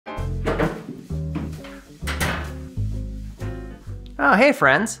Oh, hey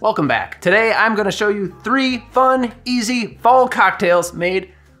friends, welcome back. Today I'm gonna show you 3 fun, easy fall cocktails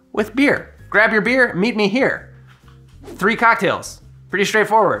made with beer. Grab your beer, meet me here. 3 cocktails, pretty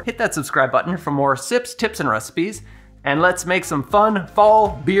straightforward. Hit that subscribe button for more sips, tips, and recipes, and let's make some fun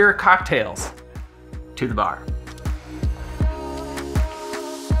fall beer cocktails. To the bar.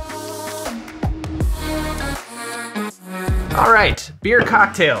 All right, beer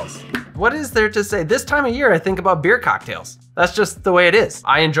cocktails. What is there to say? This time of year, I think about beer cocktails. That's just the way it is.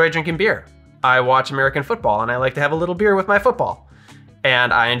 I enjoy drinking beer. I watch American football and I like to have a little beer with my football.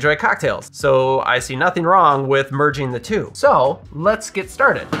 And I enjoy cocktails. So I see nothing wrong with merging the two. So let's get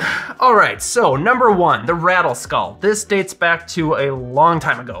started. All right, so number 1, the Rattle Skull. This dates back to a long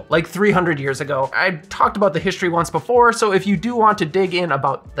time ago, like 300 years ago. I talked about the history once before, so if you do want to dig in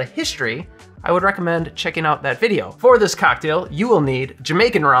about the history, I would recommend checking out that video. For this cocktail, you will need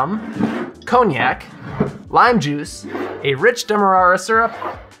Jamaican rum, cognac, lime juice, a rich demerara syrup,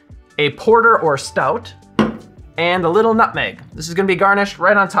 a porter or stout, and a little nutmeg. This is gonna be garnished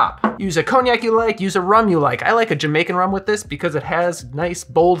right on top. Use a cognac you like, use a rum you like. I like a Jamaican rum with this because it has nice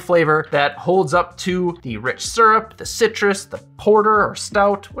bold flavor that holds up to the rich syrup, the citrus, the porter or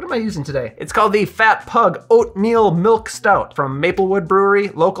stout. What am I using today? It's called the Fat Pug Oatmeal Milk Stout from Maplewood Brewery,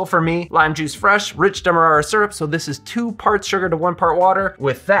 local for me. Lime juice fresh, rich demerara syrup, so this is 2 parts sugar to 1 part water.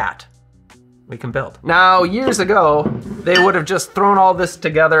 With that, we can build. Now, years ago, they would have just thrown all this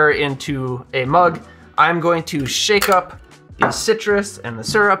together into a mug. I'm going to shake up the citrus and the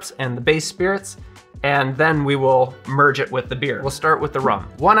syrups and the base spirits, and then we will merge it with the beer. We'll start with the rum.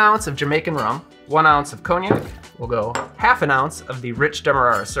 1 ounce of Jamaican rum, 1 ounce of cognac. We'll go ½ ounce of the rich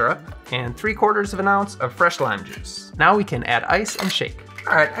demerara syrup, and 3/4 ounce of fresh lime juice. Now we can add ice and shake.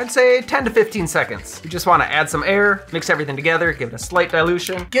 All right, I'd say 10 to 15 seconds. You just wanna add some air, mix everything together, give it a slight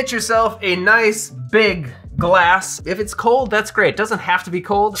dilution. Get yourself a nice big glass. If it's cold, that's great. Doesn't have to be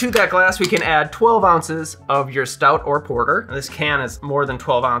cold. To that glass, we can add 12 ounces of your stout or porter. This can is more than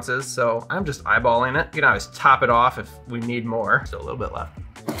 12 ounces, so I'm just eyeballing it. You can always top it off if we need more. Still a little bit left.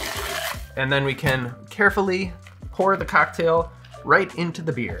 And then we can carefully pour the cocktail right into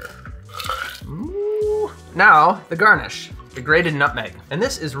the beer. Ooh. Now, the garnish. The grated nutmeg. And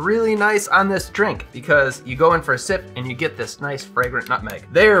this is really nice on this drink because you go in for a sip and you get this nice fragrant nutmeg.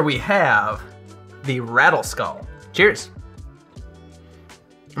 There we have the Rattle Skull. Cheers.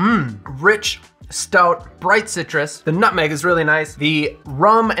 Rich, stout, bright citrus. The nutmeg is really nice. The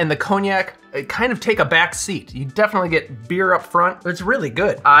rum and the cognac kind of take a back seat. You definitely get beer up front. It's really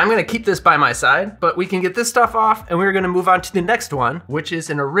good. I'm gonna keep this by my side, but we can get this stuff off and we're gonna move on to the next one, which is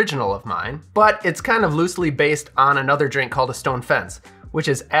an original of mine, but it's kind of loosely based on another drink called a Stone Fence, which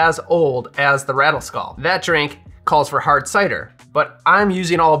is as old as the Rattle Skull. That drink calls for hard cider, but I'm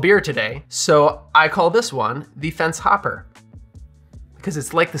using all beer today, so I call this one the Fence Hopper because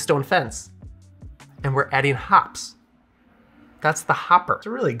it's like the Stone Fence and we're adding hops. That's the hopper. It's a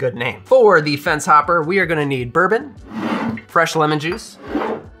really good name. For the Fence Hopper, we are gonna need bourbon, fresh lemon juice,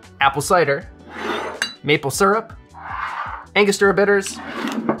 apple cider, maple syrup, Angostura bitters,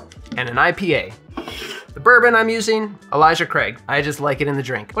 and an IPA. The bourbon I'm using, Elijah Craig. I just like it in the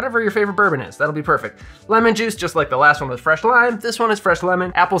drink. Whatever your favorite bourbon is, that'll be perfect. Lemon juice, just like the last one with fresh lime. This one is fresh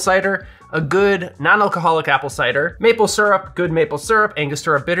lemon. Apple cider, a good non-alcoholic apple cider. Maple syrup, good maple syrup.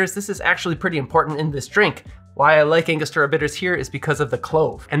 Angostura bitters, this is actually pretty important in this drink. Why I like Angostura bitters here is because of the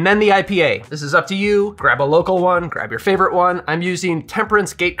clove. And then the IPA. This is up to you. Grab a local one, grab your favorite one. I'm using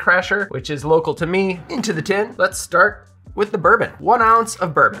Temperance Gatecrasher, which is local to me. Into the tin. Let's start with the bourbon. 1 ounce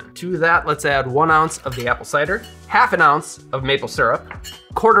of bourbon. To that, let's add 1 ounce of the apple cider, ½ ounce of maple syrup,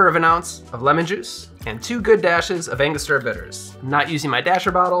 1/4 ounce of lemon juice, and 2 good dashes of Angostura bitters. I'm not using my dasher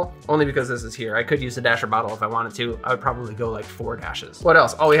bottle, only because this is here. I could use a dasher bottle if I wanted to. I would probably go like 4 dashes. What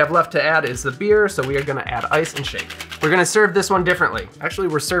else? All we have left to add is the beer, so we are gonna add ice and shake. We're gonna serve this one differently. Actually,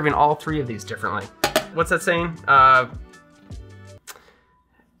 we're serving all 3 of these differently. What's that saying?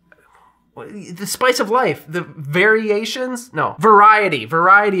 The spice of life, the variations? No, variety.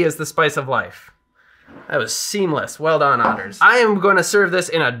 Variety is the spice of life. That was seamless. Well done, Anders. I am going to serve this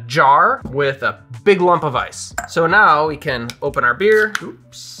in a jar with a big lump of ice. So now we can open our beer.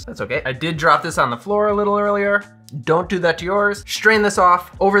 Oops, that's okay. I did drop this on the floor a little earlier. Don't do that to yours. Strain this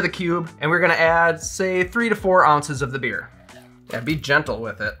off over the cube, and we're gonna add, say, 3 to 4 ounces of the beer. Yeah, be gentle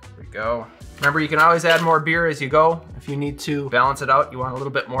with it. There we go. Remember, you can always add more beer as you go. If you need to balance it out, you want a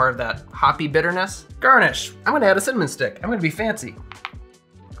little bit more of that hoppy bitterness. Garnish. I'm gonna add a cinnamon stick. I'm gonna be fancy.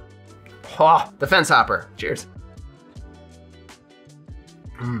 Oh, the Fence Hopper. Cheers.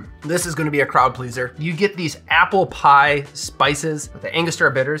 This is gonna be a crowd pleaser. You get these apple pie spices with the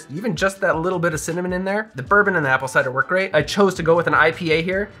Angostura bitters, even just that little bit of cinnamon in there. The bourbon and the apple cider work great. I chose to go with an IPA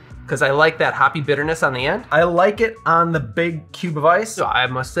here because I like that hoppy bitterness on the end. I like it on the big cube of ice. So I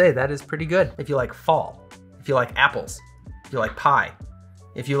must say that is pretty good. If you like fall, if you like apples, if you like pie,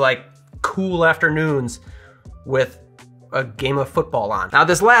 if you like cool afternoons with a game of football on. Now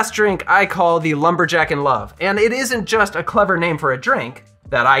this last drink I call the Lumberjack in Love. And it isn't just a clever name for a drink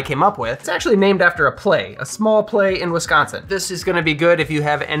that I came up with. It's actually named after a play, a small play in Wisconsin. This is gonna be good if you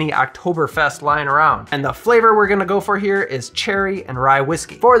have any Oktoberfest lying around. And the flavor we're gonna go for here is cherry and rye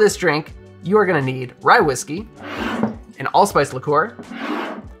whiskey. For this drink, you are gonna need rye whiskey, an allspice liqueur,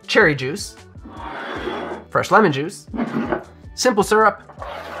 cherry juice, fresh lemon juice, simple syrup,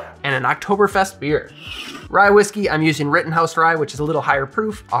 and an Oktoberfest beer. Rye whiskey, I'm using Rittenhouse rye, which is a little higher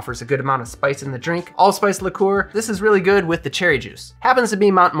proof, offers a good amount of spice in the drink. Allspice liqueur, this is really good with the cherry juice. Happens to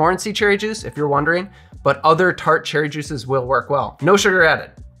be Montmorency cherry juice, if you're wondering, but other tart cherry juices will work well. No sugar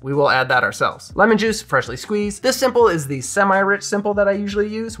added. We will add that ourselves. Lemon juice, freshly squeezed. This simple is the semi-rich simple that I usually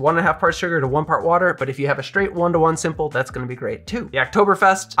use, 1.5 parts sugar to 1 part water, but if you have a straight 1-to-1 simple, that's gonna be great too. The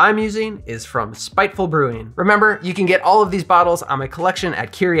Oktoberfest I'm using is from Spiteful Brewing. Remember, you can get all of these bottles on my collection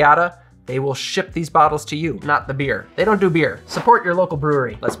at Curiata. They will ship these bottles to you, not the beer. They don't do beer. Support your local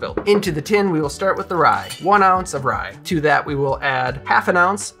brewery. Let's build. Into the tin, we will start with the rye. 1 ounce of rye. To that, we will add 1/2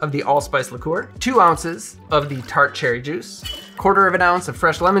 ounce of the allspice liqueur, 2 ounces of the tart cherry juice, 1/4 ounce of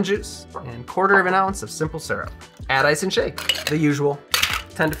fresh lemon juice, and 1/4 ounce of simple syrup. Add ice and shake, the usual,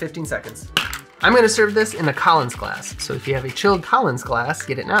 10 to 15 seconds. I'm gonna serve this in a Collins glass. So if you have a chilled Collins glass,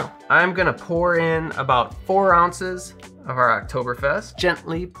 get it now. I'm gonna pour in about 4 ounces of our Oktoberfest.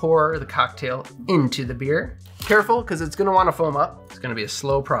 Gently pour the cocktail into the beer. Careful, because it's gonna wanna foam up. It's gonna be a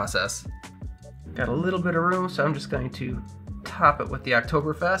slow process. Got a little bit of room, so I'm just going to top it with the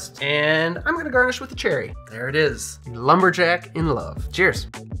Oktoberfest, and I'm gonna garnish with the cherry. There it is, the Lumberjack in Love. Cheers.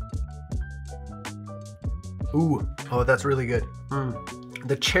 Ooh, oh, that's really good.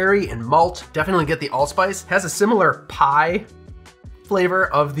 The cherry and malt, definitely get the allspice. Has a similar pie flavor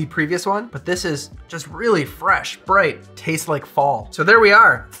of the previous one, but this is just really fresh, bright, tastes like fall. So there we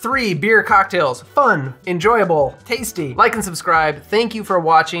are, 3 beer cocktails, fun, enjoyable, tasty. Like and subscribe. Thank you for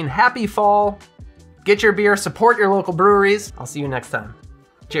watching. Happy fall. Get your beer, support your local breweries. I'll see you next time.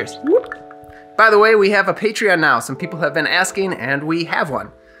 Cheers. By the way, we have a Patreon now. Some people have been asking and we have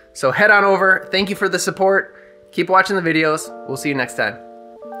one. So head on over. Thank you for the support. Keep watching the videos. We'll see you next time.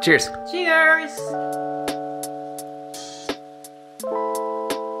 Cheers. Cheers.